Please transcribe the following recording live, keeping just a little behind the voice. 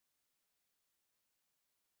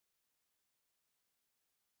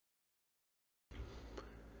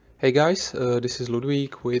Hey guys, this is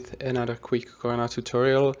Ludwig with another quick Corona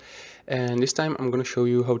tutorial, and this time I'm going to show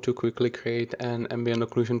you how to quickly create an ambient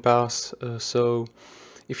occlusion pass. So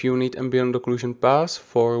if you need ambient occlusion pass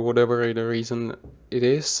for whatever the reason it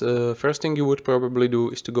is, first thing you would probably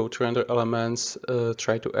do is to go to render elements,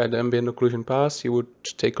 try to add ambient occlusion pass. You would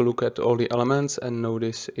take a look at all the elements and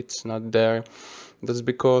notice it's not there. That's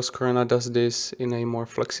because Corona does this in a more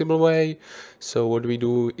flexible way. So what we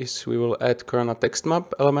do is we will add Corona text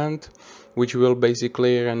map element, which will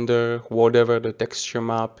basically render whatever the texture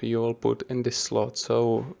map you will put in this slot.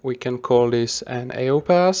 So we can call this an AO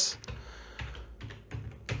pass.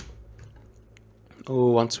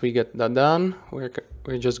 Once we get that done, we're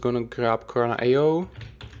just gonna grab Corona AO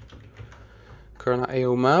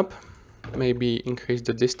map, maybe increase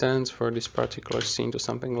the distance for this particular scene to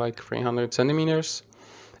something like 300 centimeters,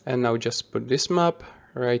 and now just put this map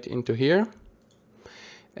right into here.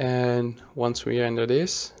 And once we render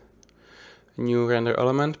this, a new render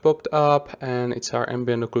element popped up, and it's our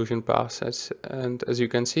ambient occlusion pass. And as you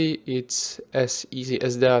can see, it's as easy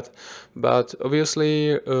as that. But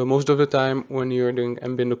obviously, most of the time when you're doing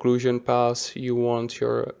ambient occlusion pass, you want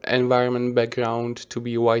your environment background to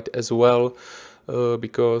be white as well.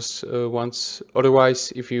 Because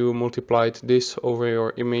otherwise, if you multiplied this over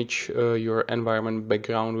your image, your environment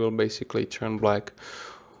background will basically turn black.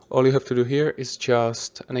 All you have to do here is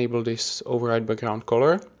just enable this override background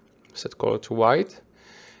color, set color to white,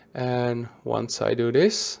 and once I do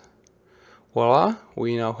this, voila,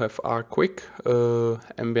 we now have our quick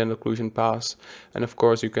ambient occlusion pass. And of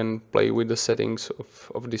course you can play with the settings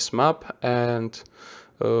of this map, and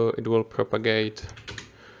it will propagate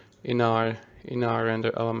in our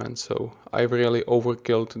render element. So I've really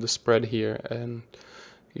overkilled the spread here, and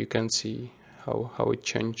you can see how it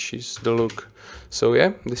changes the look. So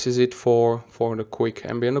yeah, this is it for the quick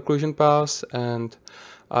ambient occlusion pass, and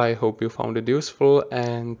I hope you found it useful,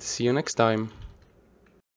 and see you next time.